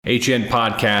HN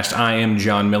Podcast. I am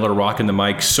John Miller, rocking the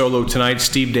mic solo tonight.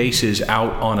 Steve Dace is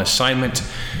out on assignment,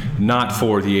 not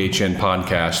for the HN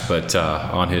Podcast, but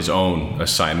on his own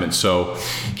assignment. So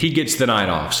he gets the night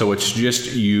off. So it's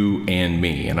just you and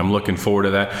me, and I'm looking forward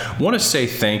to that. I want to say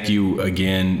thank you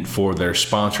again for their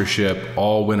sponsorship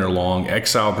all winter long.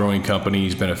 Exile Brewing Company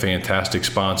has been a fantastic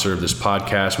sponsor of this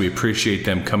podcast. We appreciate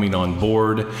them coming on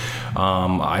board.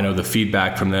 I know the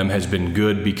feedback from them has been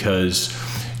good because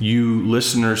you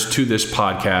listeners to this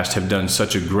podcast have done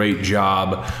such a great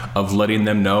job of letting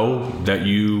them know that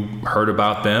you heard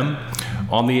about them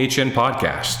on the HN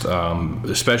Podcast,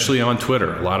 especially on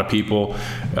Twitter. A lot of people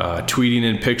tweeting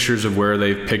in pictures of where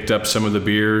they've picked up some of the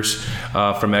beers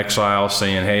from Exile,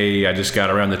 saying, hey, I just got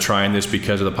around to trying this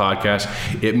because of the podcast.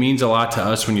 It means a lot to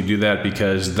us when you do that,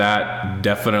 because that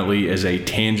definitely is a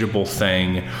tangible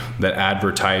thing that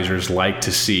advertisers like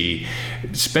to see.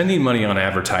 Spending money on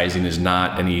advertising is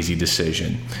not an easy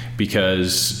decision,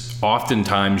 because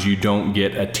oftentimes you don't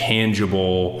get a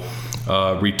tangible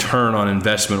return on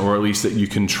investment, or at least that you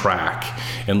can track,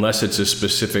 unless it's a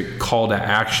specific call to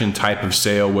action type of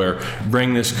sale where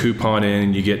bring this coupon in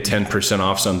and you get 10%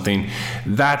 off something.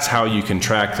 That's how you can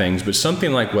track things. But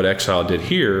something like what Exile did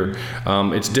here,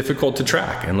 it's difficult to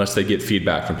track unless they get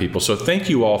feedback from people. So thank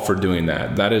you all for doing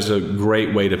that. That is a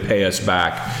great way to pay us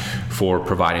back for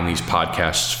providing these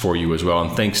podcasts for you as well.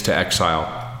 And thanks to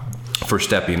Exile for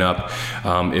stepping up.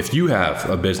 If you have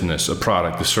a business, a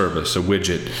product, a service, a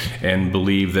widget, and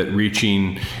believe that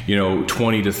reaching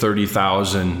 20 to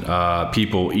 30,000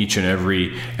 people each and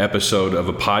every episode of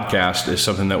a podcast is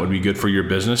something that would be good for your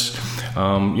business,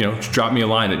 drop me a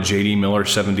line at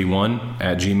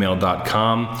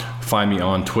jdmiller71@gmail.com. Find me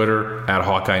on Twitter at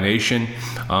Hawkeye Nation,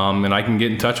 and I can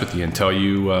get in touch with you and tell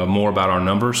you more about our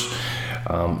numbers.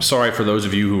 Sorry for those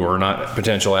of you who are not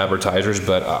potential advertisers,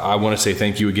 but I want to say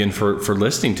thank you again for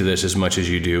listening to this as much as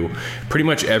you do. Pretty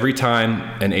much every time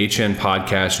an HN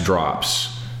podcast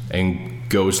drops and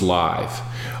goes live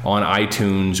on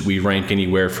iTunes, we rank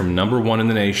anywhere from number one in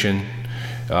the nation,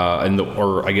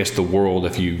 or I guess the world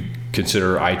if you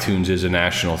consider iTunes is a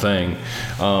national thing,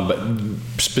 but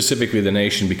specifically the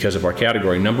nation because of our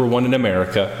category, number one in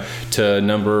America to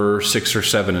number 6 or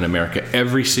 7 in America.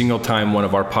 Every single time one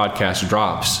of our podcasts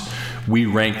drops, we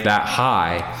rank that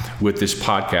high with this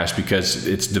podcast because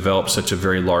it's developed such a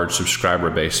very large subscriber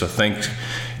base. So thanks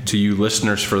to you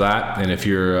listeners for that. And if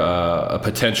you're a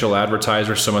potential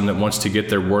advertiser, someone that wants to get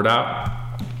their word out,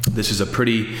 this is a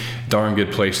pretty darn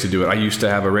good place to do it. I used to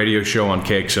have a radio show on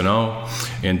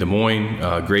KXNO in Des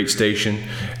Moines, great station.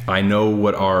 I know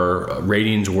what our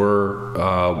ratings were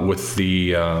with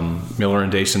the Miller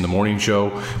and Dace in the Morning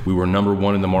Show. We were number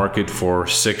one in the market for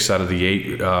 6 out of the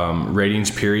 8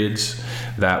 ratings periods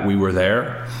that we were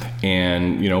there.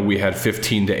 And, we had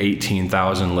 15 to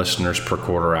 18,000 listeners per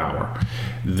quarter hour.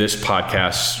 This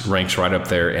podcast ranks right up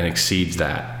there and exceeds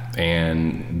that.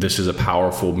 And this is a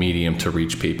powerful medium to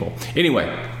reach people.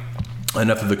 Anyway,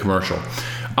 enough of the commercial.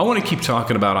 I want to keep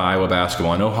talking about Iowa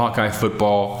basketball. I know Hawkeye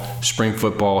football, spring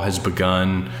football has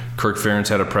begun. Kirk Ferentz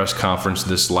had a press conference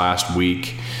this last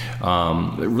week.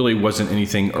 It really wasn't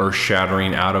anything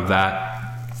earth-shattering out of that.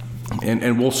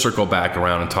 And we'll circle back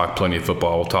around and talk plenty of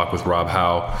football. We'll talk with Rob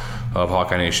Howe of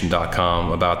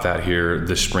HawkeyeNation.com about that here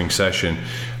this spring session.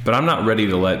 But I'm not ready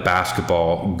to let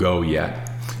basketball go yet.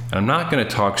 And I'm not going to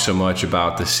talk so much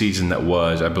about the season that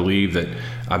was. I believe that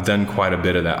I've done quite a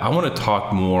bit of that. I want to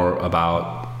talk more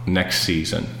about next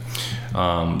season.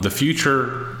 The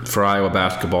future for Iowa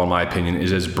basketball, in my opinion,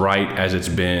 is as bright as it's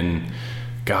been,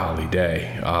 golly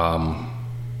day. I'm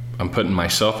putting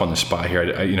myself on the spot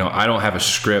here. I don't have a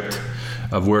script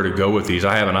of where to go with these.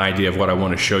 I have an idea of what I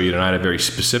want to show you tonight, a very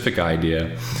specific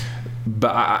idea.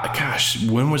 But,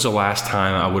 when was the last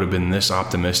time I would have been this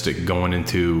optimistic going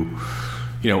into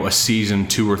a season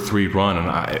 2 or 3 run?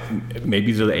 And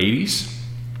maybe the 80s?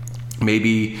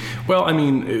 Maybe,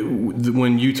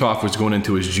 when Utah was going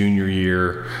into his junior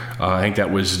year, I think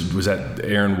that was that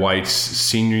Aaron White's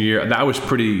senior year. I was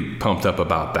pretty pumped up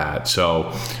about that.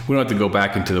 So we don't have to go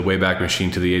back into the Wayback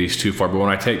Machine to the 80s too far. But when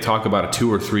I talk about a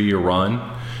 2 or 3 year run,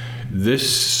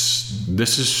 this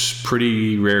is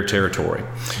pretty rare territory.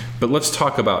 But let's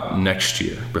talk about next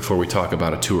year before we talk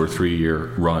about a 2 or 3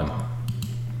 year run.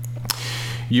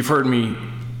 You've heard me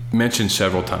mention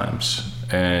several times,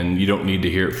 and you don't need to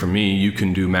hear it from me. You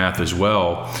can do math as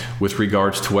well with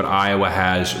regards to what Iowa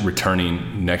has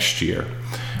returning next year.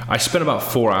 I spent about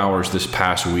 4 hours this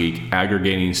past week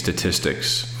aggregating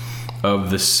statistics of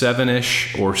the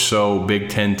 7-ish or so Big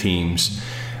Ten teams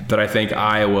that I think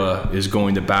Iowa is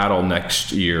going to battle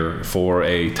next year for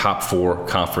a top 4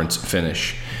 conference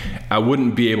finish. I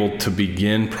wouldn't be able to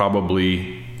begin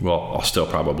I'll still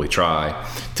probably try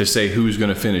to say who's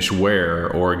going to finish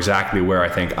where or exactly where I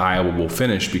think Iowa will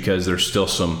finish, because there's still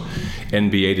some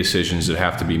NBA decisions that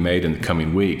have to be made in the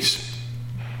coming weeks.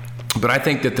 But I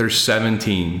think that there's 7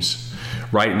 teams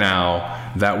right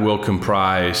now that will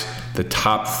comprise the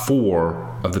top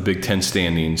 4 of the Big Ten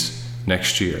standings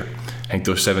next year. I think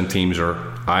those 7 teams are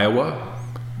Iowa,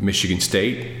 Michigan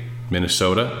State,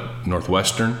 Minnesota,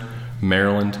 Northwestern,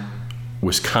 Maryland,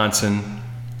 Wisconsin,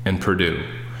 and Purdue.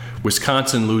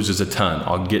 Wisconsin loses a ton.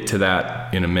 I'll get to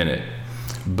that in a minute.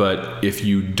 But if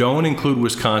you don't include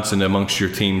Wisconsin amongst your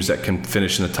teams that can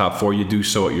finish in the top 4, you do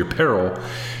so at your peril,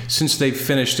 since they've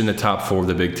finished in the top 4 of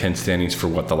the Big Ten standings for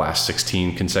the last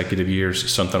 16 consecutive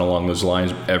years, something along those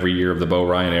lines, every year of the Bo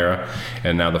Ryan era,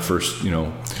 and now the first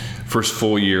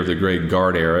full year of the Greg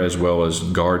Gard era, as well as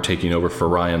Gard taking over for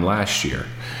Ryan last year.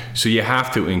 So you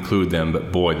have to include them,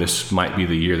 but boy, this might be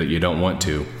the year that you don't want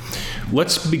to.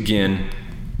 Let's begin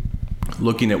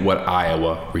looking at what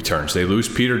Iowa returns. They lose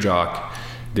Peter Jok.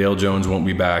 Dale Jones won't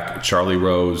be back. Charlie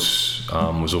Rose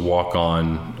was a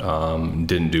walk-on,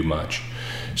 didn't do much.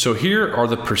 So here are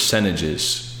the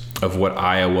percentages of what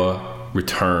Iowa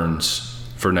returns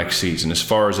for next season. As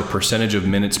far as a percentage of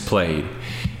minutes played,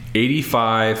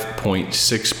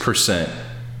 85.6%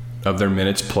 of their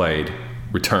minutes played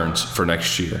returns for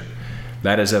next year.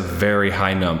 That is a very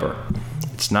high number.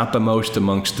 It's not the most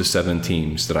amongst the 7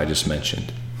 teams that I just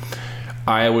mentioned.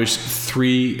 Iowa's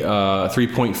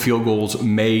three-point field goals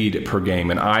made per game,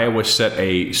 and Iowa set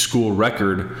a school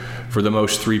record for the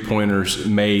most three-pointers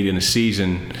made in a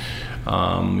season.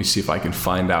 Let me see if I can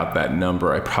find out that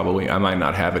number. I might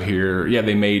not have it here. Yeah,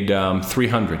 they made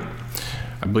 300.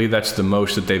 I believe that's the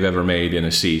most that they've ever made in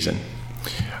a season.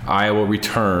 Iowa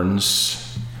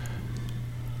returns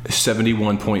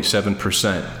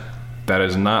 71.7%. That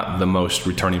is not the most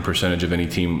returning percentage of any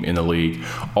team in the league.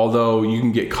 Although you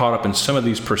can get caught up in some of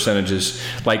these percentages.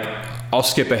 Like, I'll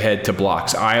skip ahead to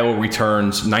blocks. Iowa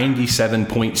returns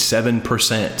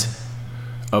 97.7%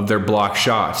 of their block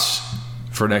shots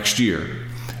for next year.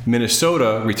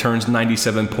 Minnesota returns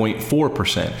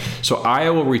 97.4%. So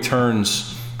Iowa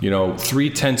returns,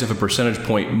 0.3 of a percentage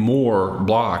point more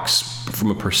blocks from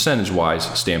a percentage-wise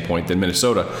standpoint than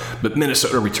Minnesota, but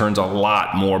Minnesota returns a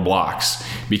lot more blocks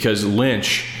because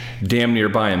Lynch, damn near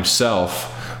by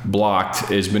himself,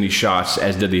 blocked as many shots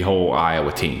as did the whole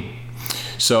Iowa team.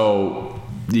 So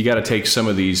you got to take some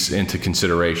of these into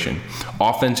consideration.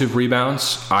 Offensive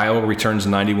rebounds, Iowa returns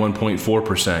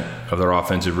 91.4% of their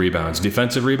offensive rebounds.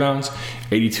 Defensive rebounds,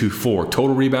 82.4%.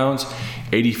 Total rebounds,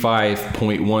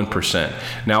 85.1%.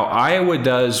 Now, Iowa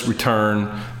does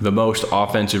return the most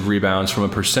offensive rebounds from a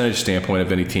percentage standpoint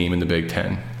of any team in the Big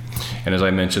Ten. And as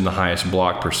I mentioned, the highest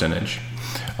block percentage.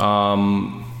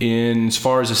 As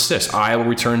far as assists, Iowa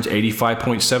returns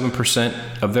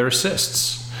 85.7% of their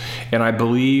assists. And I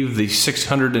believe the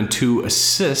 602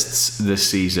 assists this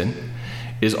season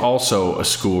is also a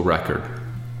school record.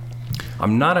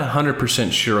 I'm not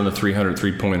 100% sure on the 300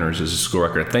 three-pointers is a school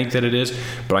record. I think that it is,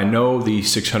 but I know the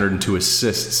 602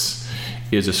 assists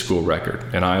is a school record.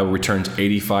 And Iowa returns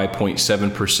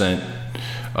 85.7%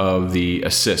 of the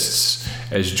assists,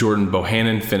 as Jordan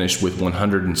Bohannon finished with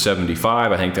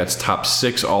 175. I think that's top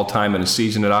 6 all-time in a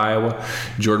season at Iowa.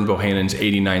 Jordan Bohannon's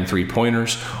 89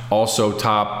 three-pointers, also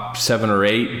top 7 or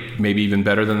 8, maybe even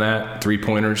better than that,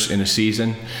 three-pointers in a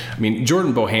season. I mean,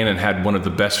 Jordan Bohannon had one of the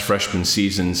best freshman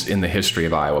seasons in the history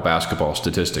of Iowa basketball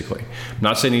statistically. I'm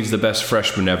not saying he's the best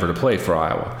freshman ever to play for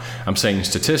Iowa. I'm saying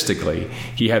statistically,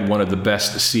 he had one of the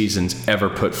best seasons ever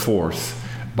put forth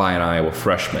by an Iowa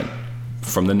freshman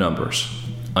from the numbers.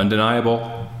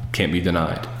 Undeniable, can't be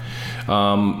denied.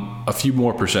 A few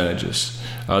more percentages.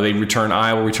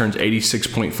 Iowa returns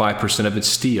 86.5% of its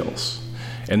steals,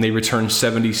 and they return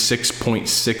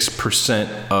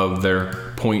 76.6% of their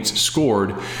points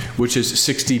scored, which is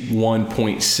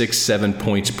 61.67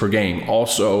 points per game.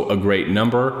 Also a great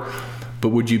number, but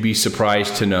would you be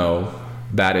surprised to know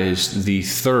that is the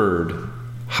 3rd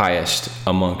highest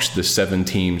amongst the 7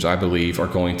 teams I believe are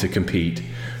going to compete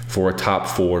for a top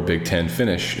 4 Big Ten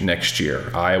finish next year.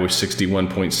 Iowa's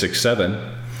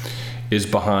 61.67 is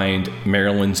behind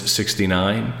Maryland's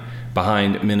 69,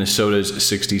 behind Minnesota's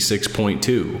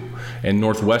 66.2, and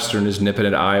Northwestern is nipping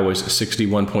at Iowa's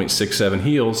 61.67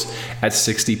 heels at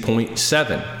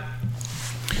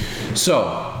 60.7.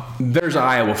 So there's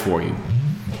Iowa for you.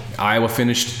 Iowa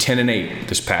finished 10-8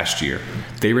 this past year.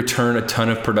 They return a ton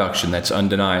of production. That's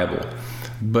undeniable.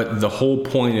 But the whole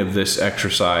point of this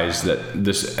exercise, that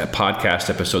this podcast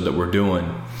episode that we're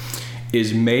doing,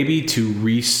 is maybe to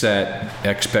reset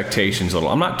expectations a little.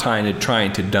 I'm not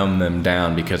trying to dumb them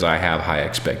down because I have high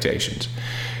expectations.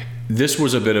 This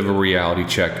was a bit of a reality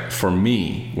check for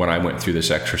me when I went through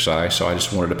this exercise, so I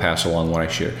just wanted to pass along what I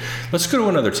shared. Let's go to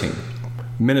another team,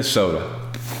 Minnesota.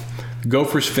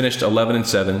 Gophers finished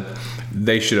 11-7.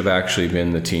 They should have actually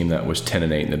been the team that was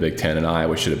 10-8 in the Big Ten, and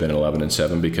Iowa should have been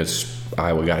 11-7 because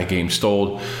Iowa got a game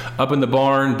stole up in the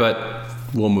barn, but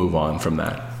we'll move on from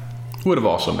that. Would have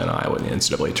also meant Iowa in the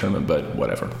NCAA tournament, but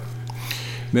whatever.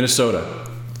 Minnesota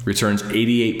returns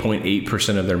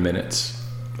 88.8% of their minutes.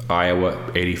 Iowa,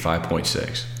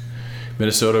 85.6%.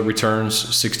 Minnesota returns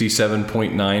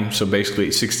 67.9%, so basically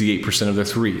 68% of their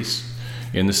threes,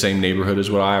 in the same neighborhood as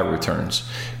what Iowa returns.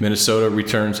 Minnesota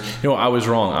returns, I was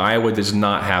wrong. Iowa does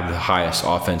not have the highest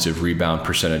offensive rebound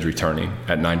percentage returning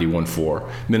at 91.4.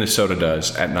 Minnesota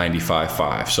does at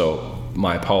 95.5. So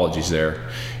my apologies there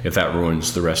if that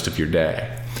ruins the rest of your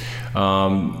day.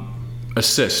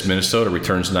 Assists, Minnesota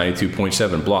returns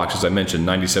 92.7. Blocks, as I mentioned,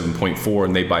 97.4,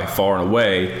 and they by far and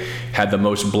away had the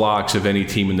most blocks of any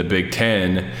team in the Big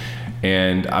Ten.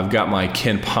 And I've got my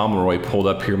Ken Pomeroy pulled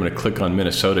up here. I'm going to click on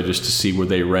Minnesota just to see where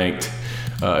they ranked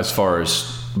as far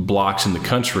as blocks in the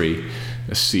country.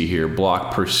 Let's see here.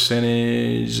 Block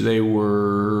percentage, they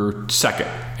were second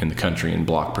in the country in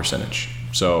block percentage.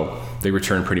 So they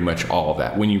return pretty much all of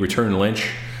that. When you return Lynch,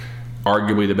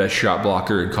 arguably the best shot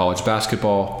blocker in college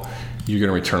basketball, you're going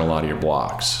to return a lot of your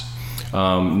blocks.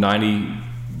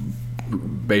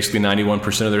 Basically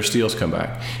 91% of their steals come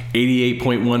back.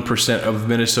 88.1% of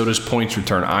Minnesota's points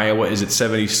return. Iowa is at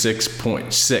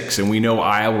 76.6, and we know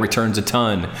Iowa returns a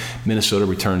ton. Minnesota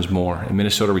returns more, and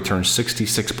Minnesota returns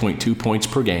 66.2 points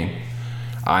per game.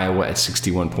 Iowa at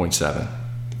 61.7.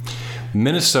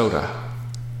 Minnesota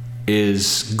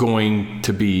is going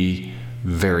to be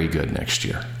very good next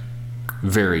year.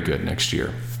 Very good next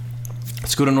year.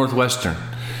 Let's go to Northwestern.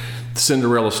 The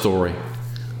Cinderella story.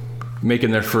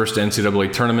 Making their first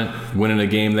NCAA tournament, winning a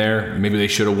game there. Maybe they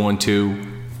should have won 2,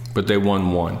 but they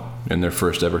won 1 in their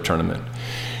first ever tournament.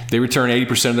 They return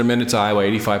 80% of their minutes, Iowa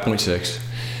 85.6.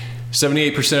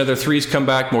 78% of their threes come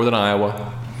back, more than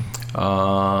Iowa.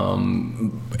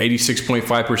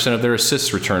 86.5% of their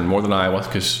assists return, more than Iowa,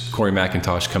 because Corey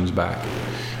McIntosh comes back.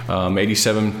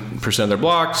 87% of their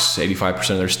blocks,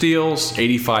 85% of their steals,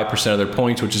 85% of their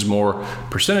points, which is more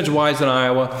percentage-wise than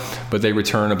Iowa, but they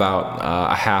return about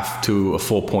a half to a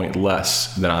full point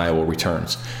less than Iowa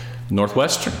returns.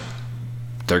 Northwestern,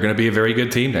 they're going to be a very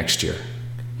good team next year.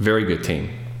 Very good team.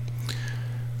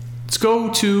 Let's go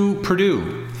to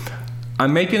Purdue.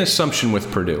 I'm making an assumption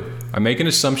with Purdue. I make an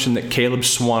assumption that Caleb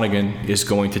Swanigan is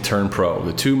going to turn pro.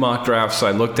 The 2 mock drafts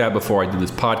I looked at before I did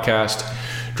this podcast,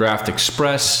 Draft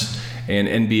Express and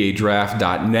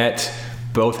NBADraft.net,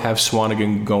 both have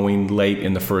Swanigan going late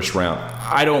in the first round.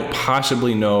 I don't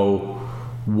possibly know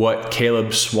what Caleb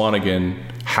Swanigan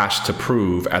has to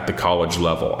prove at the college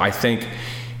level. I think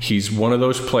he's one of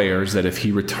those players that if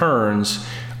he returns,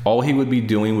 all he would be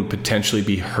doing would potentially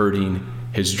be hurting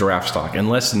his draft stock.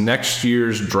 Unless next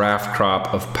year's draft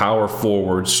crop of power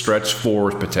forwards, stretch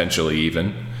fours potentially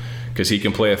even, because he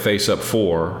can play a face-up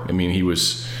 4. I mean,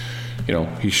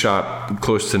 he shot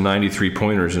close to 93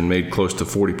 pointers and made close to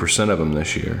 40% of them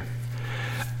this year.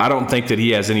 I don't think that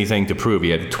he has anything to prove.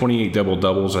 He had 28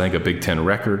 double-doubles, I think a Big Ten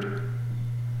record.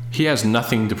 He has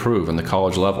nothing to prove in the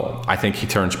college level. I think he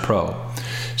turns pro.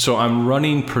 So I'm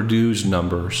running Purdue's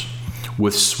numbers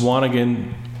with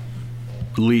Swanigan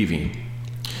leaving.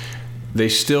 They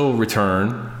still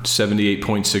return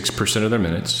 78.6% of their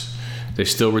minutes. They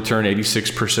still return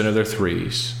 86% of their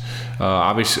threes.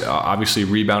 Obviously,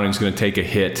 rebounding is going to take a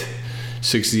hit.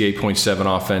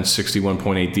 68.7 offense,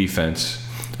 61.8 defense.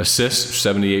 Assists,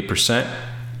 78%.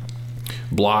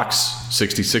 Blocks,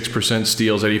 66%.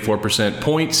 Steals, 84%.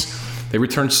 Points, they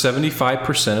return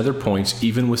 75% of their points,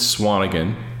 even with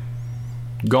Swanigan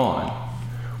gone,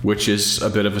 which is a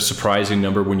bit of a surprising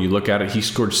number when you look at it. He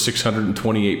scored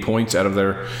 628 points out of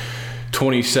their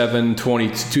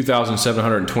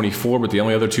 2,724, but the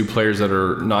only other 2 players that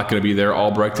are not going to be there,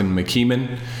 Albrecht and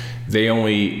McKeeman, they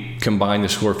only combined to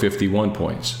score 51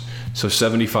 points. So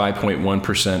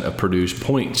 75.1% of Purdue's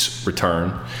points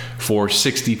return for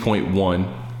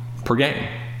 60.1 per game.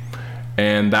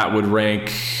 And that would rank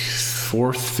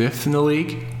 4th, 5th in the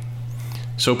league.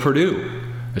 So Purdue,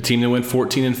 a team that went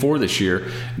 14-4 this year,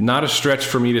 not a stretch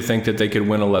for me to think that they could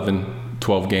win 11,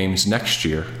 12 games next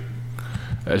year.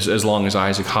 As long as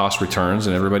Isaac Haas returns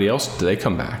and everybody else, they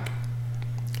come back.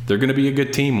 They're going to be a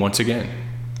good team once again.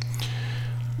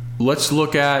 Let's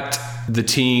look at the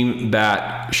team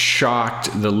that shocked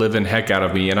the living heck out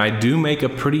of me, and I do make a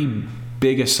pretty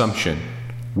big assumption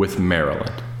with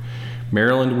Maryland.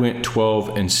 Maryland went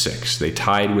 12-6. They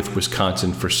tied with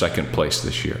Wisconsin for second place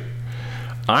this year.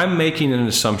 I'm making an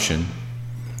assumption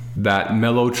that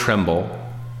Melo Trimble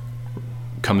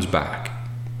comes back.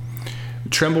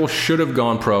 Trimble should have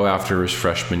gone pro after his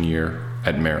freshman year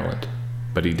at Maryland,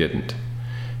 but he didn't.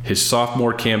 His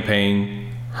sophomore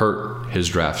campaign hurt his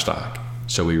draft stock,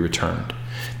 so he returned.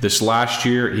 This last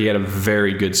year, he had a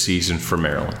very good season for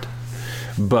Maryland.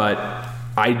 But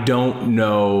I don't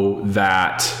know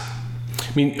that...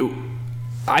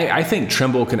 I think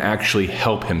Trimble can actually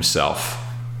help himself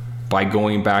by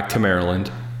going back to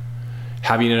Maryland,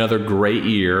 having another great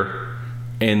year,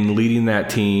 and leading that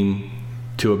team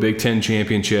to a Big Ten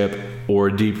championship or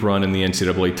a deep run in the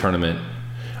NCAA tournament.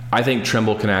 I think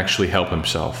Trimble can actually help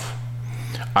himself.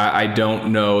 I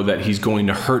don't know that he's going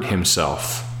to hurt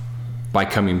himself by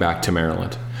coming back to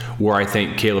Maryland, where I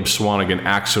think Caleb Swanigan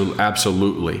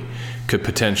absolutely could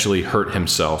potentially hurt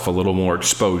himself, a little more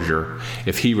exposure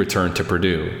if he returned to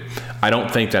Purdue. I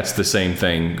don't think that's the same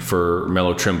thing for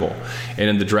Melo Trimble. And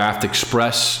in the Draft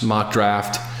Express mock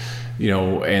draft,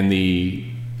 and the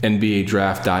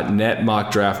NBADraft.net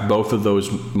mock draft, both of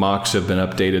those mocks have been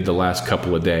updated the last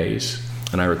couple of days.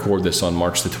 And I record this on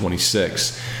March the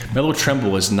 26th. Melo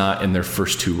Trimble is not in their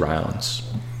first two rounds.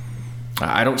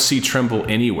 I don't see Trimble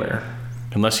anywhere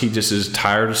unless he just is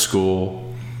tired of school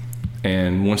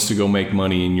and wants to go make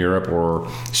money in Europe, or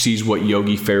sees what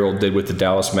Yogi Ferrell did with the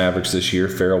Dallas Mavericks this year.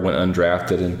 Ferrell went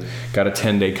undrafted and got a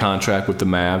 10-day contract with the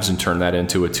Mavs and turned that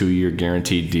into a 2-year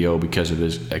guaranteed deal because of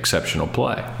his exceptional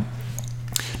play.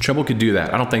 Trimble could do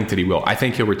that. I don't think that he will. I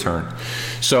think he'll return.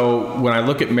 So when I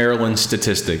look at Maryland's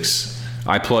statistics,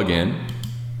 I plug in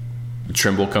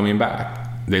Trimble coming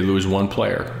back. They lose one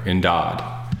player in Dodd.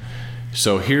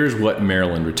 So here's what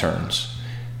Maryland returns.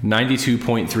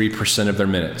 92.3% of their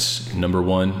minutes, number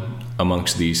one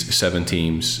amongst these 7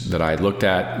 teams that I looked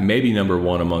at, maybe number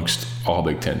one amongst all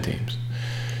Big Ten teams.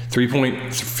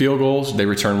 3-point field goals, they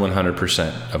return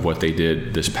 100% of what they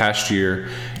did this past year.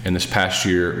 And this past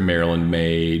year, Maryland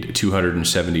made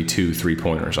 272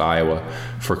 three-pointers. Iowa,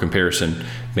 for comparison,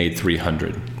 made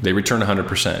 300. They return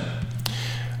 100%.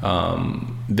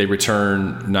 They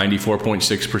return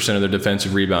 94.6% of their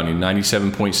defensive rebounding,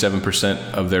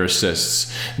 97.7% of their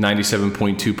assists,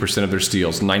 97.2% of their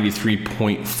steals,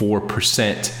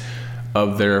 93.4%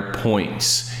 of their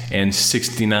points, and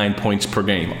 69 points per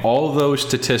game. All of those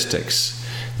statistics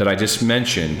that I just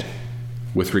mentioned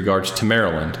with regards to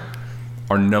Maryland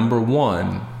are number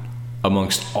one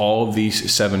amongst all of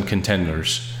these 7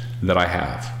 contenders that I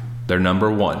have. They're number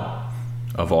one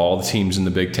of all the teams in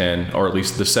the Big Ten, or at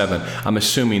least the 7. I'm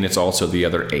assuming it's also the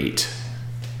other 8.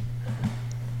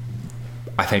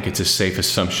 I think it's a safe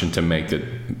assumption to make that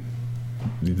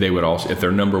they would also, if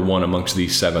they're number one amongst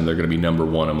these 7, they're going to be number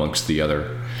one amongst the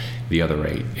other 8.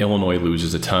 Illinois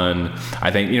loses a ton. I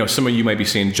think, some of you might be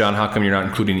saying, John, how come you're not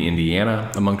including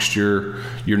Indiana amongst your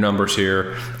numbers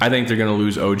here? I think they're going to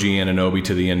lose OG Anunoby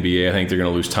to the NBA. I think they're going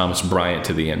to lose Thomas Bryant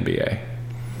to the NBA.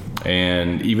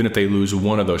 And even if they lose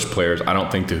one of those players, I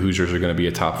don't think the Hoosiers are going to be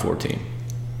a top 4 team.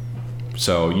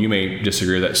 So you may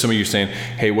disagree with that. Some of you are saying,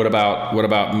 hey, what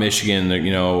about Michigan?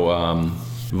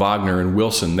 Wagner and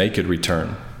Wilson, they could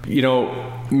return.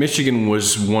 Michigan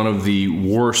was one of the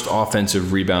worst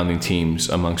offensive rebounding teams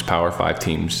amongst Power 5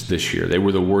 teams this year. They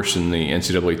were the worst in the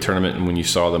NCAA tournament, and when you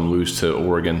saw them lose to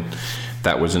Oregon,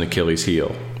 that was an Achilles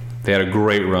heel. They had a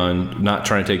great run, not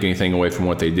trying to take anything away from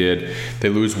what they did. They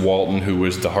lose Walton, who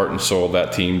was the heart and soul of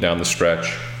that team down the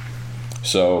stretch.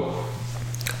 So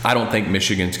I don't think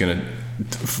Michigan's going to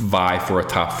vie for a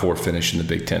top 4 finish in the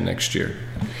Big Ten next year,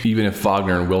 even if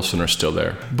Wagner and Wilson are still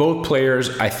there. Both players,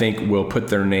 I think, will put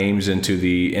their names into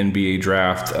the NBA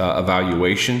draft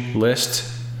evaluation list,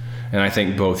 and I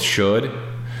think both should.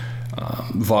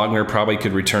 Wagner probably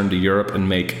could return to Europe and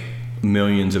make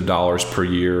millions of dollars per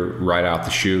year right out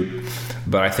the chute.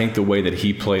 But I think the way that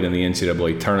he played in the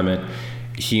NCAA tournament,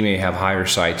 he may have higher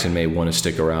sights and may want to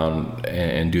stick around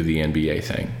and do the NBA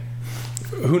thing.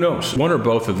 Who knows? One or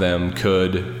both of them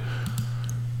could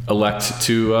elect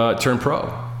to turn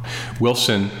pro.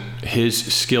 Wilson,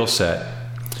 his skill set,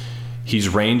 he's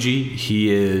rangy.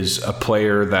 He is a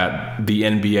player that the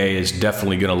NBA is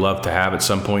definitely going to love to have at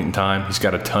some point in time. He's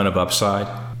got a ton of upside.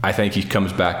 I think he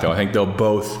comes back, though. I think they'll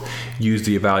both use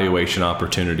the evaluation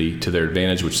opportunity to their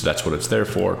advantage, which that's what it's there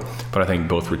for. But I think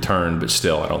both return, but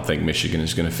still, I don't think Michigan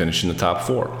is going to finish in the top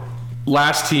 4.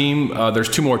 Last team, there's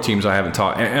 2 more teams I haven't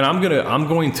taught, and I'm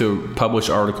going to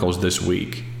publish articles this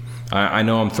week. I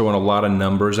know I'm throwing a lot of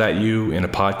numbers at you in a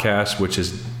podcast, which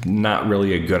is not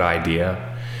really a good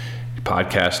idea.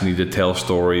 Podcasts need to tell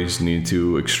stories, need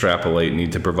to extrapolate,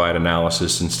 need to provide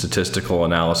analysis, and statistical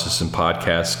analysis, and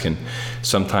podcasts can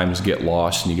sometimes get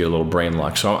lost and you get a little brain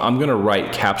lock. So I'm going to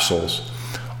write capsules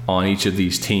on each of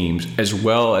these teams, as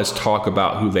well as talk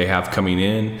about who they have coming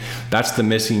in. That's the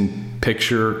missing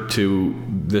picture to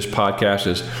this podcast,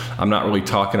 is I'm not really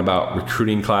talking about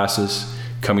recruiting classes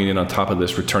coming in on top of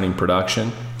this returning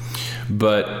production.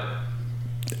 But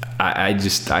I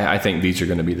think these are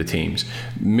going to be the teams.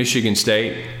 Michigan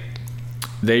State,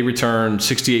 they returned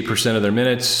 68% of their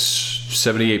minutes,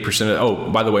 78%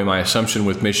 of, by the way, my assumption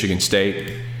with Michigan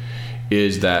State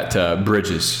is that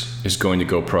Bridges is going to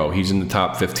go pro. He's in the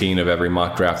top 15 of every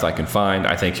mock draft I can find.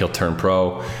 I think he'll turn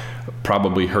pro.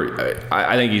 Probably hurt.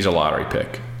 I think he's a lottery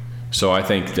pick. So I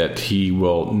think that he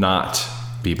will not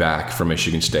be back for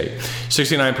Michigan State.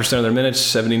 69% of their minutes,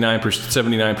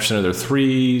 79% of their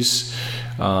threes,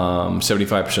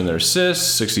 75% of their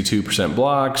assists, 62%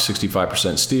 blocks,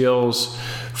 65% steals,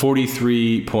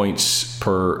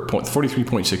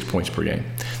 43.6 points per game.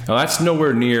 Now that's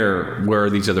nowhere near where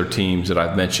these other teams that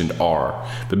I've mentioned are.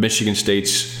 But Michigan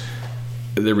State's,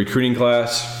 their recruiting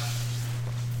class,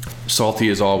 salty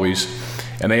as always,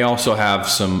 and they also have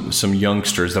some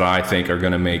youngsters that I think are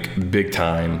going to make big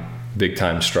time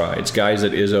strides. Guys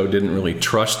that Izzo didn't really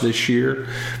trust this year,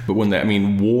 but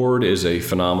Ward is a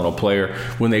phenomenal player.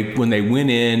 When they went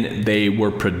in, they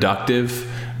were productive,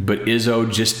 but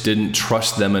Izzo just didn't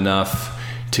trust them enough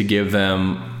to give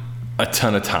them a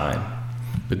ton of time.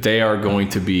 But they are going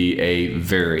to be a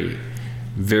very,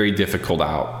 very difficult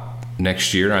out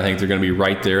next year, and I think they're going to be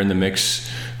right there in the mix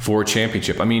for a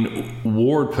championship.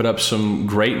 Ward put up some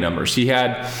great numbers. He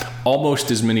had almost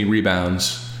as many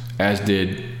rebounds as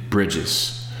did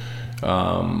Bridges.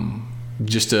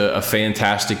 Just a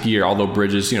fantastic year. Although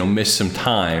Bridges, missed some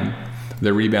time,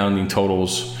 their rebounding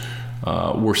totals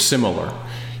were similar.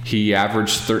 He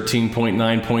averaged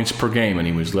 13.9 points per game, and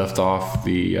he was left off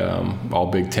the All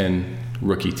Big Ten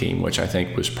rookie team, which I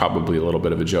think was probably a little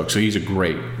bit of a joke. So he's a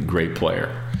great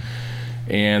player.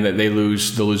 And that they'll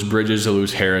lose Bridges, they'll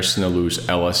lose Harris, and they'll lose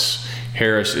Ellis.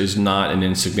 Harris is not an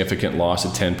insignificant loss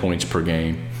at 10 points per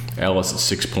game. Ellis at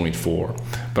 6.4.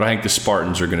 But I think the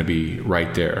Spartans are going to be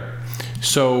right there.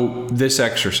 So this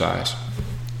exercise,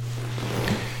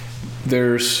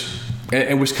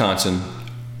 and Wisconsin,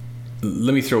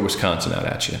 let me throw Wisconsin out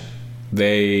at you.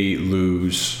 They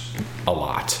lose a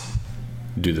lot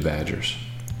due to the Badgers.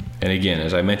 And again,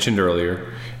 as I mentioned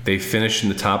earlier, they finished in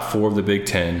the top 4 of the Big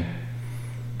Ten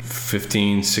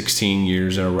 15, 16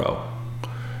 years in a row.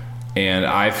 And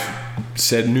I've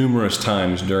said numerous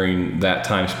times during that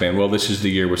time span, well, this is the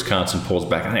year Wisconsin pulls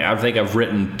back. I think I've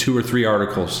written 2 or 3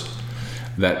 articles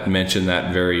that mention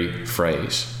that very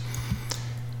phrase,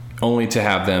 only to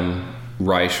have them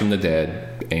rise from the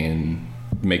dead and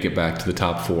make it back to the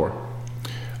top 4.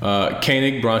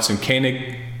 Bronson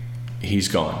Koenig, he's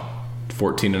gone.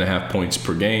 14.5 points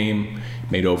per game,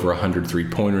 made over 100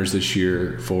 3-pointers this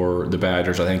year for the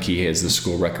Badgers. I think he is the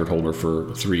school record holder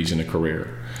for threes in a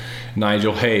career.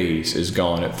 Nigel Hayes is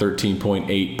gone at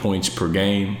 13.8 points per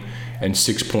game and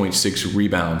 6.6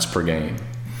 rebounds per game.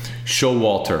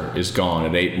 Showalter is gone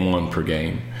at 8.1 per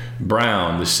game.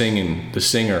 Brown, the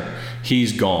singer,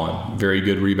 he's gone. Very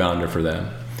good rebounder for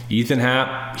them. Ethan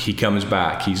Happ, he comes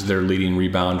back. He's their leading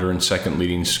rebounder and second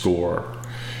leading scorer.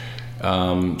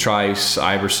 Trice,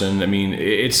 Iverson,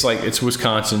 it's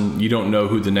Wisconsin. You don't know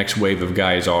who the next wave of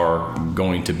guys are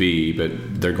going to be,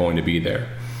 but they're going to be there.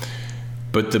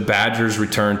 But the Badgers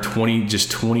returned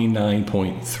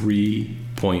 29.3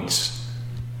 points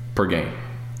per game,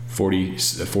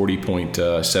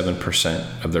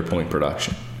 40.7% of their point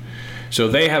production. So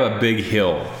they have a big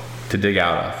hill to dig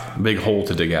out of, a big hole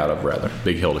to dig out of, rather,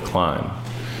 big hill to climb.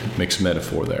 Mixed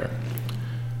metaphor there.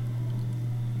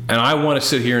 And I want to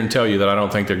sit here and tell you that I don't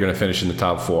think they're going to finish in the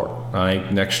top 4. I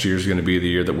think next year is going to be the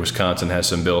year that Wisconsin has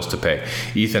some bills to pay.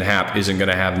 Ethan Happ isn't going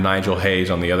to have Nigel Hayes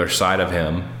on the other side of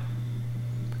him,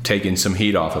 taking some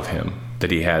heat off of him that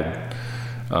he had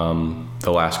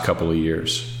the last couple of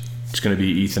years. It's going to be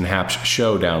Ethan Happ's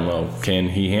show down low. Can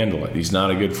he handle it? He's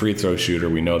not a good free throw shooter.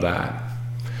 We know that.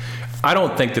 I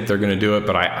don't think that they're going to do it,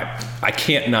 but I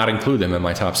can't not include them in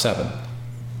my top 7.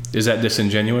 Is that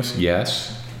disingenuous?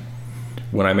 Yes.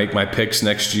 When I make my picks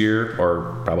next year,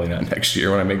 or probably not next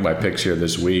year, when I make my picks here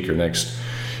this week or next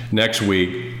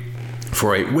week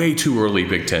for a way too early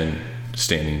Big Ten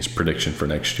standings prediction for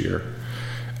next year,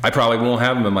 I probably won't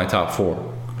have them in my top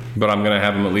 4. But I'm going to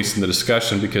have them at least in the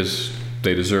discussion because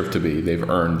they deserve to be. They've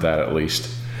earned that at least.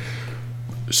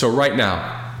 So right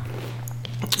now,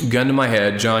 gun to my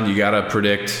head, John, you got to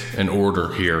predict an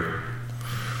order here.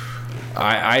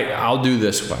 I'll do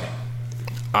this way.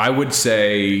 I would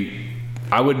say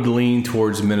I would lean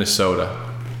towards Minnesota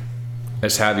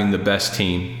as having the best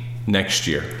team next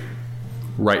year,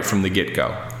 right from the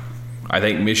get-go. I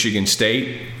think Michigan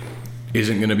State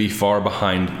isn't going to be far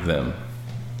behind them.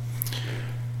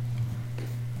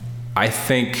 I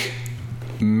think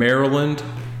Maryland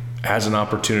has an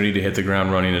opportunity to hit the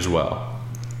ground running as well.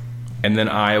 And then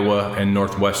Iowa and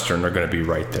Northwestern are going to be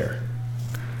right there.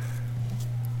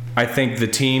 I think the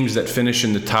teams that finish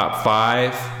in the top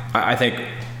 5, I think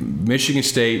Michigan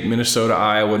State, Minnesota,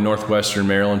 Iowa, Northwestern,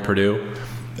 Maryland, Purdue,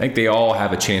 I think they all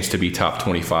have a chance to be top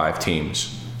 25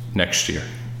 teams next year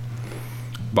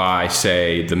by,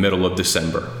 say, the middle of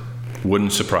December.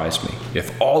 Wouldn't surprise me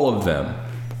if all of them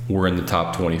were in the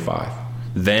top 25.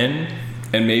 Then,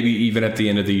 and maybe even at the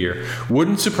end of the year.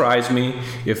 Wouldn't surprise me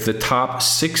if the top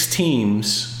 6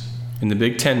 teams in the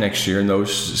Big Ten next year, and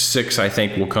those 6 I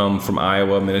think will come from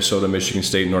Iowa, Minnesota, Michigan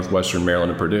State, Northwestern, Maryland,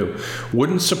 and Purdue.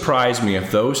 Wouldn't surprise me if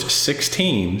those 6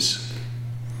 teams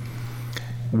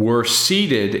were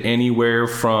seeded anywhere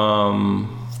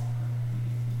from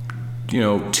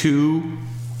 2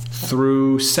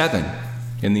 through 7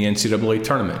 in the NCAA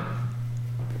tournament.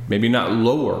 Maybe not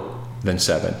lower than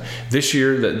 7. This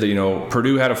year,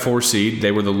 Purdue had a 4 seed.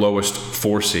 They were the lowest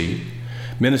 4 seed.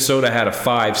 Minnesota had a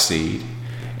 5 seed.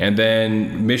 And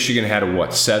then Michigan had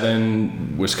a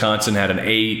 7. Wisconsin had an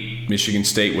 8. Michigan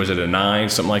State was at a 9,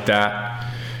 something like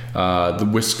that.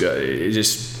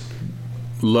 Just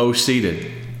low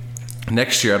seeded.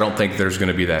 Next year, I don't think there's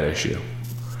going to be that issue.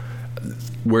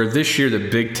 Where this year, the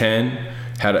Big Ten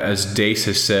had, as Dace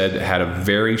has said, had a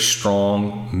very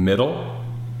strong middle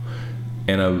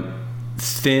and a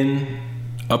thin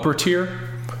upper tier.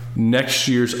 Next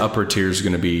year's upper tier is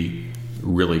going to be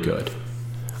really good.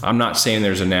 I'm not saying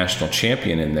there's a national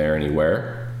champion in there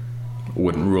anywhere.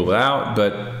 Wouldn't rule it out,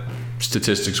 but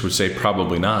statistics would say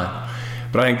probably not.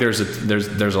 But I think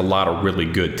there's a lot of really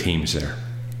good teams there.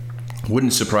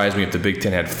 Wouldn't surprise me if the Big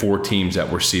Ten had 4 teams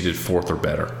that were seeded 4th or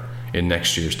better in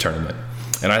next year's tournament.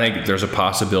 And I think there's a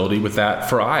possibility with that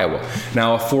for Iowa.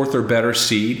 Now, a 4th or better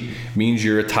seed means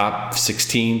you're a top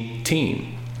 16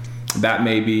 team. That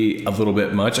may be a little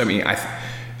bit much. I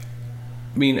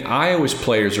mean, Iowa's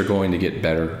players are going to get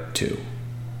better too.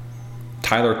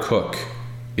 Tyler Cook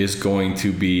is going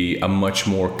to be a much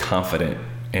more confident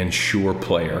and sure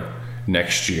player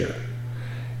next year.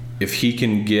 If he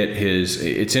can get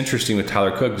it's interesting with Tyler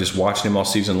Cook, just watching him all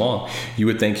season long, you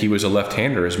would think he was a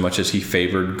left-hander as much as he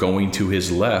favored going to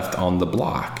his left on the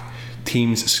block.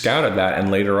 Teams scouted that, and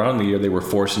later on in the year, they were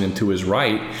forcing him to his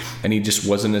right, and he just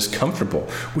wasn't as comfortable,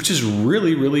 which is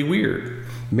really, really weird.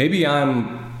 Maybe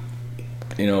I'm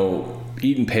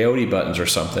eating peyote buttons or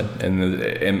something,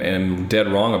 and I'm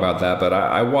dead wrong about that, but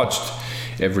I watched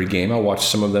every game. I watched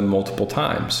some of them multiple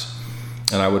times,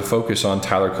 and I would focus on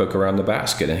Tyler Cook around the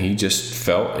basket, and he just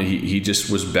felt he just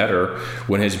was better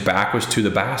when his back was to the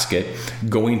basket,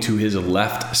 going to his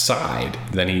left side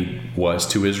than he was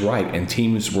to his right, and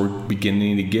teams were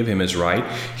beginning to give him his right.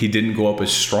 He didn't go up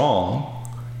as strong,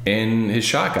 and his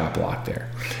shot got blocked there.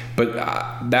 But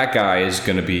that guy is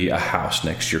going to be a house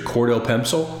next year. Cordell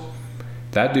Pemsel,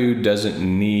 that dude doesn't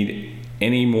need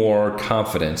any more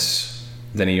confidence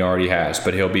than he already has,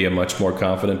 but he'll be a much more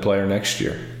confident player next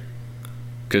year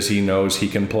because he knows he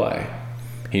can play.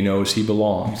 He knows he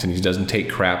belongs, and he doesn't take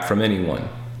crap from anyone.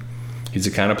 He's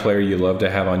the kind of player you love to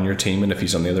have on your team, and if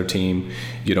he's on the other team,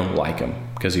 you don't like him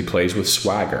because he plays with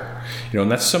swagger. And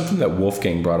that's something that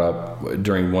Wolfgang brought up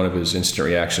during one of his Instant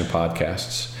Reaction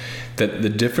podcasts. That the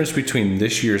difference between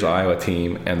this year's Iowa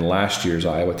team and last year's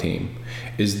Iowa team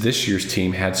is this year's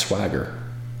team had swagger.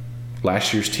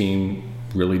 Last year's team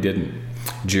really didn't.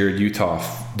 Jared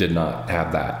Utoff did not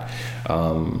have that.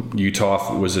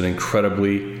 Utoff was an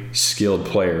incredibly skilled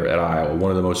player at Iowa,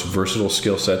 one of the most versatile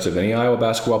skill sets of any Iowa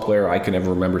basketball player I can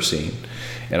ever remember seeing.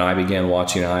 And I began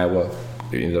watching Iowa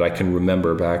that I can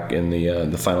remember back in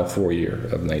the Final Four year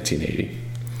of 1980.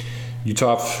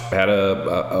 Utoff had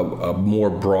a more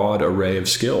broad array of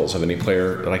skills of any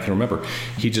player that I can remember.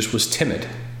 He just was timid.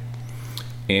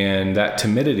 And that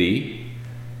timidity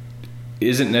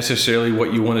isn't necessarily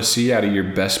what you want to see out of your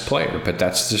best player, but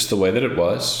that's just the way that it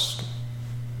was.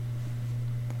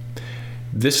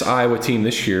 This Iowa team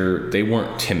this year, they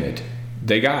weren't timid.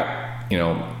 They got,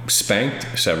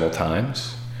 spanked several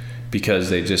times because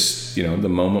they just, the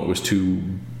moment was too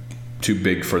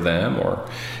big for them, or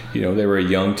they were a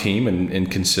young team and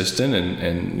inconsistent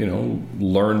and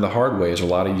learned the hard way, as a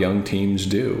lot of young teams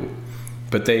do.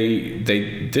 But they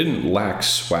didn't lack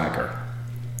swagger.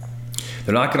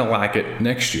 They're not going to lack it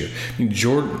next year. I mean,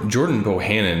 Jordan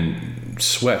Bohannon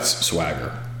sweats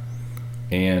swagger.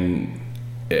 And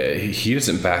he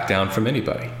doesn't back down from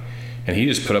anybody. And he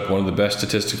just put up one of the best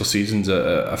statistical seasons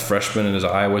a freshman in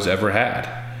Iowa's ever had.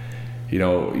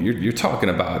 You're talking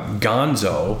about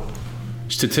gonzo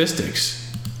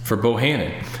statistics for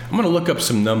Bohannon. I'm going to look up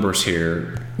some numbers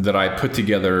here that I put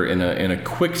together in a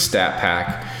quick stat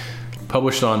pack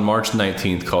published on March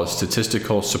 19th called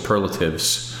Statistical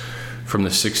Superlatives from the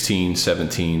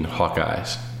 16-17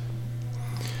 Hawkeyes.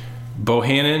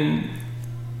 Bohannon,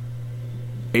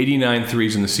 89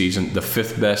 threes in the season, the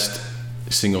fifth best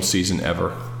single season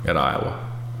ever at Iowa.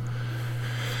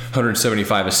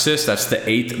 175 assists, that's the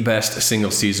eighth best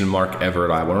single season mark ever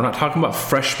at Iowa. We're not talking about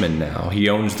freshmen now. He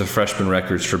owns the freshman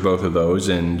records for both of those,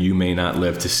 and you may not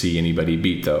live to see anybody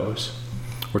beat those.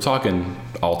 We're talking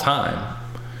all time.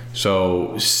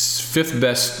 So fifth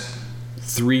best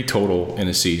three total in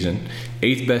a season,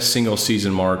 eighth best single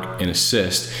season mark in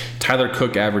assists. Tyler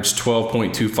Cook averaged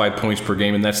 12.25 points per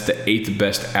game, and that's the eighth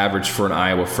best average for an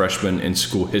Iowa freshman in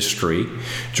school history.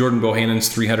 Jordan Bohannon's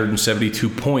 372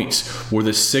 points were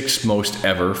the sixth most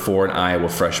ever for an Iowa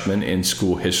freshman in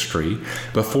school history.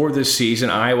 Before this season,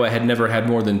 Iowa had never had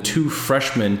more than two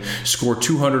freshmen score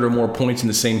 200 or more points in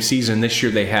the same season. This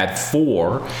year they had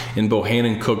four in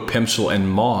Bohannon, Cook, Pimsl, and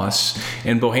Moss.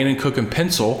 And Bohannon, Cook, and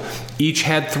Pimsl each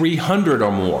had 300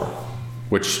 or more,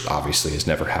 which obviously has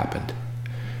never happened.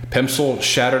 Pimsl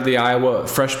shattered the Iowa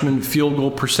freshman field goal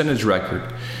percentage record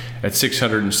at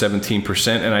 617%,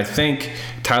 and I think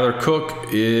Tyler Cook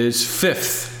is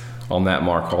fifth on that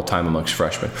mark all time amongst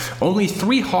freshmen. Only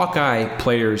three Hawkeye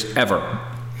players ever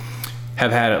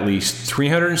have had at least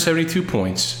 372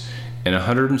 points and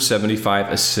 175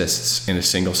 assists in a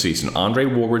single season. Andre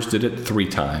Woolridge did it 3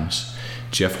 times,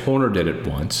 Jeff Horner did it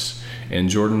once, and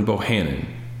Jordan Bohannon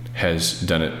has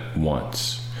done it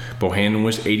once. Bohannon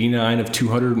was 89 of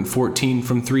 214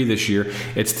 from three this year.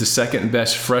 It's the second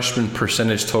best freshman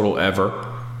percentage total ever,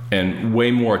 and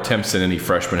way more attempts than any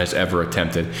freshman has ever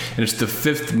attempted. And it's the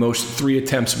fifth most three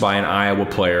attempts by an Iowa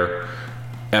player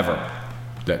ever,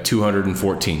 that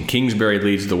 214. Kingsbury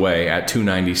leads the way at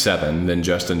 297, then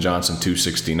Justin Johnson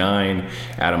 269,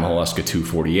 Adam Haluska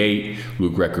 248,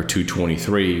 Luke Recker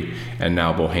 223, and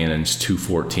now Bohannon's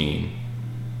 214.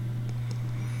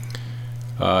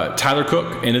 Tyler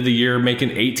Cook ended the year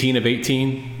making 18 of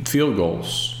 18 field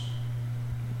goals.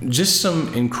 Just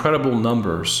some incredible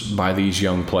numbers by these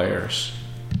young players.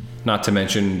 Not to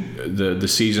mention the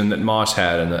season that Moss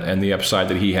had and the upside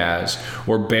that he has,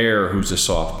 or Bear, who's a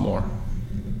sophomore.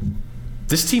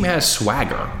 This team has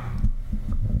swagger.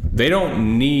 They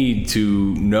don't need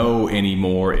to know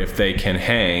anymore if they can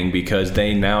hang, because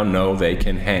they now know they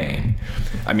can hang.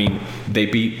 I mean, they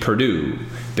beat Purdue.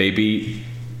 They beat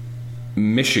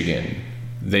Michigan,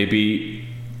 they beat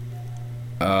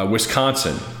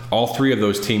Wisconsin. All three of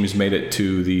those teams made it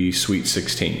to the Sweet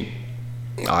 16.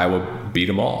 Iowa beat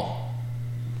them all.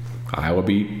 Iowa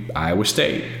beat Iowa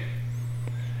State.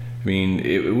 I mean,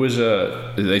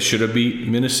 they should have beat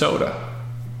Minnesota.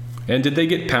 And did they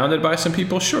get pounded by some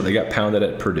people? Sure, they got pounded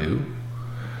at Purdue.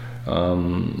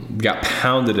 Got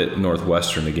pounded at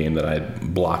Northwestern, a game that I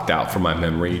blocked out from my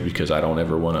memory because I don't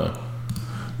ever want to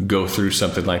go through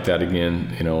something like that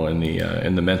again,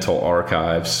 in the mental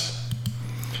archives.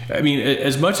 I mean,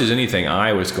 as much as anything,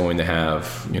 Iowa's going to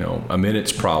have, a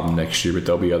minutes problem next year, but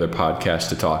there'll be other podcasts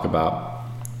to talk about.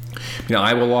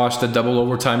 Iowa lost a double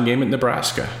overtime game at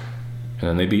Nebraska, and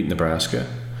then they beat Nebraska.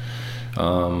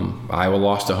 Iowa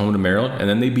lost at home to Maryland, and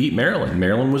then they beat Maryland.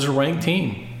 Maryland was a ranked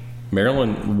team.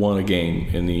 Maryland won a game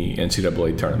in the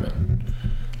NCAA tournament.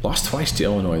 Lost twice to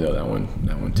Illinois, though. That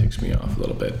one ticks me off a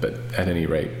little bit. But at any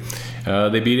rate,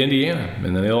 they beat Indiana,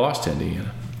 and then they lost to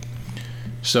Indiana.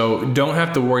 So don't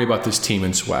have to worry about this team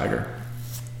in swagger.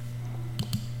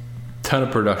 Ton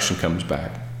of production comes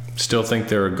back. Still think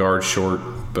they're a guard short,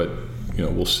 but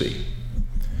we'll see.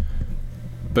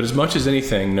 But as much as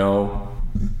anything, know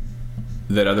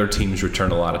that other teams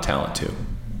return a lot of talent too.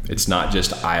 It's not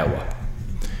just Iowa.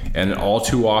 And all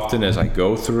too often, as I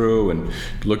go through and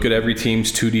look at every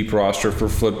team's 2-deep roster for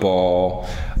football,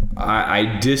 I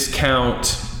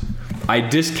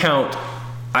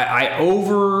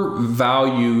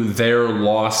overvalue their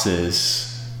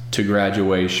losses to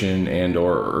graduation and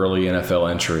or early NFL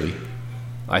entry.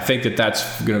 I think that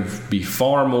that's going to be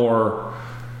far more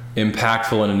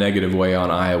impactful in a negative way on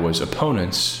Iowa's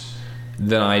opponents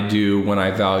than I do when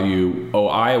I value,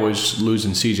 Iowa's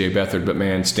losing C.J. Beathard, but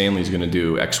man, Stanley's going to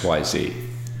do X, Y, Z.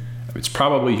 It's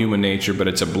probably human nature, but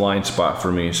it's a blind spot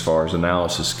for me as far as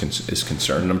analysis is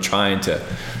concerned. And I'm trying to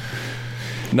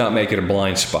not make it a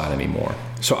blind spot anymore.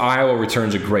 So Iowa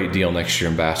returns a great deal next year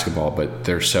in basketball, but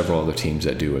there's several other teams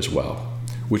that do as well,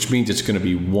 which means it's going to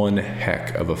be one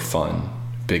heck of a fun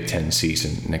Big Ten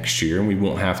season next year, and we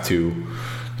won't have to,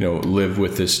 live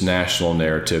with this national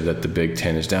narrative that the Big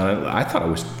Ten is down. I thought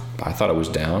it was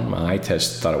down. My eye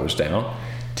test thought it was down.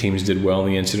 Teams did well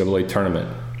in the NCAA tournament.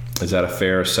 Is that a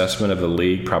fair assessment of the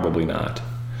league? Probably not.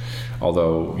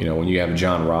 Although, when you have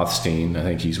John Rothstein, I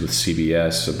think he's with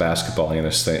CBS, a basketball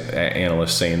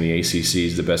analyst saying the ACC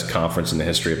is the best conference in the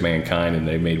history of mankind, and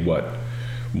they made,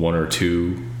 one or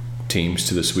two teams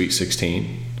to the Sweet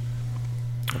 16?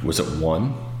 Was it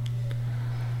one?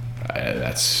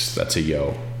 That's a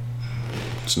yo.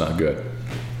 It's not good.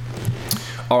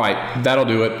 All right, that'll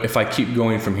do it. If I keep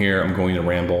going from here, I'm going to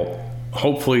ramble.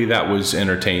 Hopefully that was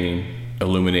entertaining,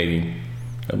 illuminating.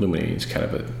 Illuminating is kind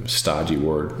of a stodgy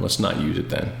word. Let's not use it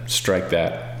then. Strike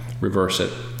that, reverse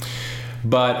it.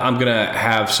 But I'm going to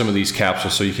have some of these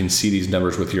capsules so you can see these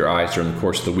numbers with your eyes during the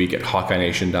course of the week at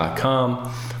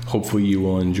HawkeyeNation.com. Hopefully you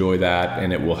will enjoy that,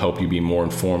 and it will help you be more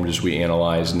informed as we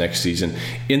analyze next season.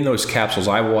 In those capsules,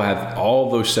 I will have all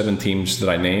those 7 teams that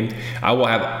I named. I will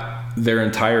have their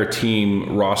entire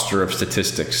team roster of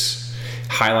statistics,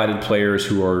 highlighted players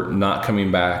who are not coming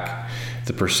back,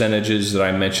 the percentages that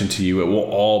I mentioned to you. It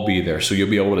will all be there, so you'll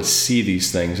be able to see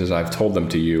these things as I've told them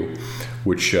to you,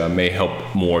 which may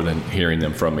help more than hearing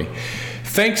them from me.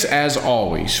 Thanks, as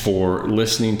always, for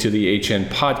listening to the HN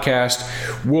podcast.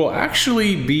 We'll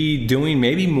actually be doing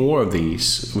maybe more of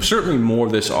these. Certainly more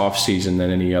this off-season than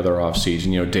any other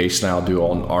off-season. Dace and I will do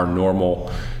our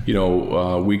normal,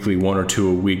 weekly 1 or 2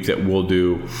 a week that we'll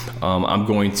do. I'm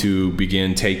going to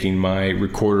begin taking my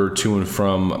recorder to and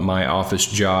from my office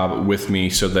job with me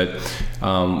so that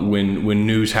when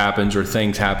news happens or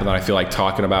things happen that I feel like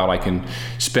talking about, I can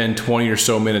spend 20 or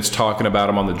so minutes talking about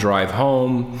them on the drive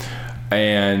home.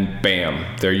 And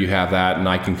bam, there you have that, and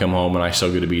I can come home and I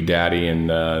still get to be daddy and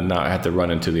not have to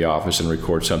run into the office and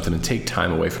record something and take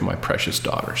time away from my precious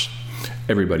daughters.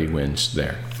 Everybody wins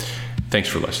there. Thanks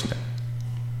for listening.